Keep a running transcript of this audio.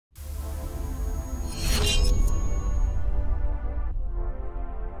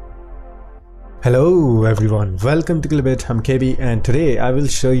Hello everyone, welcome to kilObit. I'm KB and today I will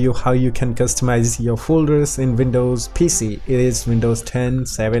show you how you can customize your folders in Windows PC. It is Windows 10,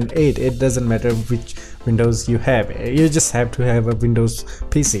 7, 8. It doesn't matter which Windows you have. You just have to have a Windows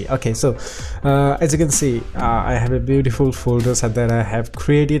PC. Okay, so as you can see, I have a beautiful folders that I have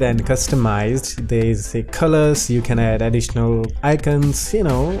created and customized. There is a colors, you can add additional icons,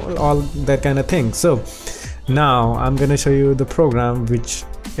 all that kind of thing. So now I'm gonna show you the program which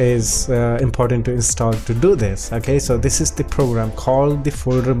is important to install to do this. Okay, so this is the program called the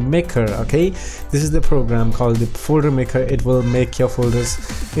folder maker. Okay, this is the program called the folder maker. It will make your folders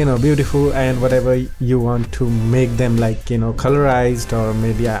beautiful, and whatever you want to make them, like colorized, or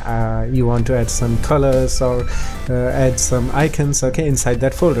maybe you want to add some colors or add some icons, okay, inside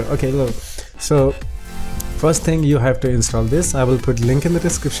that folder. Okay, look, so first thing you have to install this. I will put link in the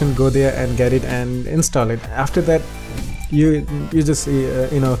description. Go there and get it and install it. After that, you just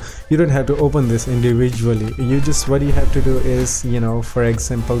you don't have to open this individually. What you have to do is, for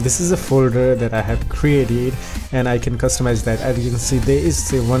example, this is a folder that I have created and I can customize that. As you can see, there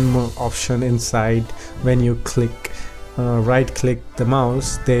is one more option inside. When you click right click the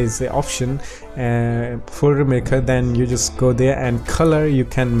mouse, there is the option folder maker. Then you just go there and color. You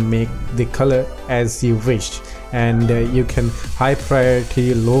can make the color as you wish, and you can high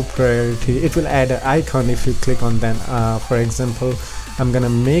priority, low priority. It will add an icon if you click on them. For example, I'm gonna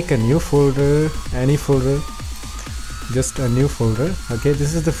make a new folder, any folder, just a new folder. Okay,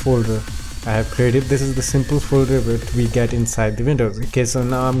 this is the folder I have created. This is the simple folder that we get inside the Windows. Okay, so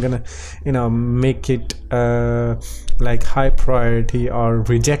now I'm gonna make it like high priority or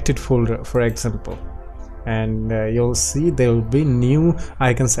rejected folder, for example, and you'll see there will be new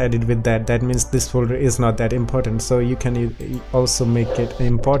icons added with that. That means this folder is not that important, so you can also make it an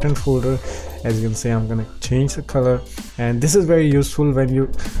important folder. As you can see, I'm gonna change the color, and this is very useful when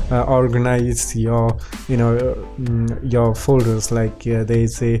you organize your your folders. Like there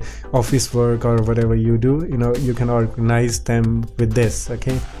is a office work or whatever you do, you can organize them with this.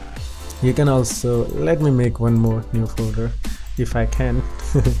 Okay, you can also, let me make one more new folder if I can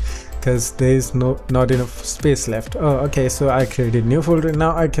because there is not enough space left. Oh, okay, so I created new folder.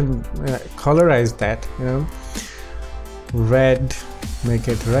 Now I can colorize that, red, make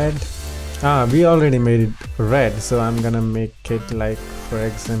it red. We already made it red, so I'm gonna make it, like, for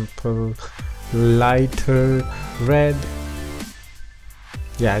example, lighter red.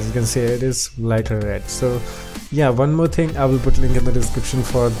 Yeah, as you can see, it is lighter red. So yeah, one more thing, I will put link in the description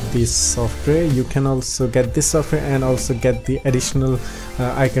for this software. You can also get this software and also get the additional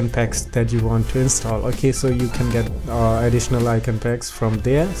icon packs that you want to install. Okay, so you can get additional icon packs from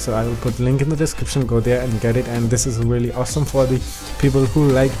there. So I will put link in the description. Go there and get it. And this is really awesome for the people who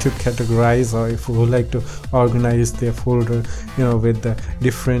like to categorize, or who like to organize their folder, with the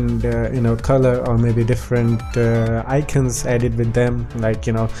different color, or maybe different icons added with them. Like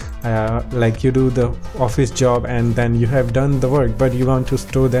like you do the office job and then you have done the work, but you want to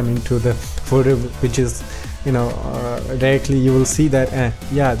store them into the folder which is directly you will see that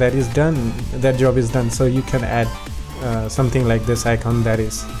yeah, that is done, that job is done. So you can add something like this icon, that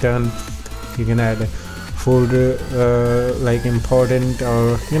is done. You can add a folder like important,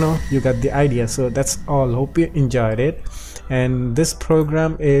 or you got the idea. So that's all. Hope you enjoyed it. And this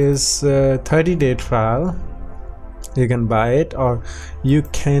program is 30-day trial. You can buy it, or you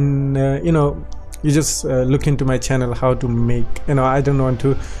can you just look into my channel how to make, I don't want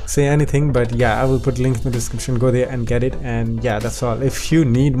to say anything, but yeah, I will put links in the description. Go there and get it. And yeah, that's all. If you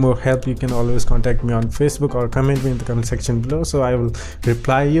need more help, you can always contact me on Facebook or comment me in the comment section below, so I will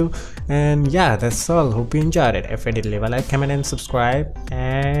reply you. And yeah, that's all. Hope you enjoyed it. If you did, leave a like, comment and subscribe.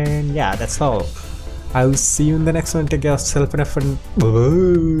 And yeah, that's all. I'll see you in the next one. Take care of yourself and have fun. Bye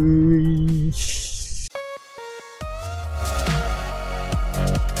bye.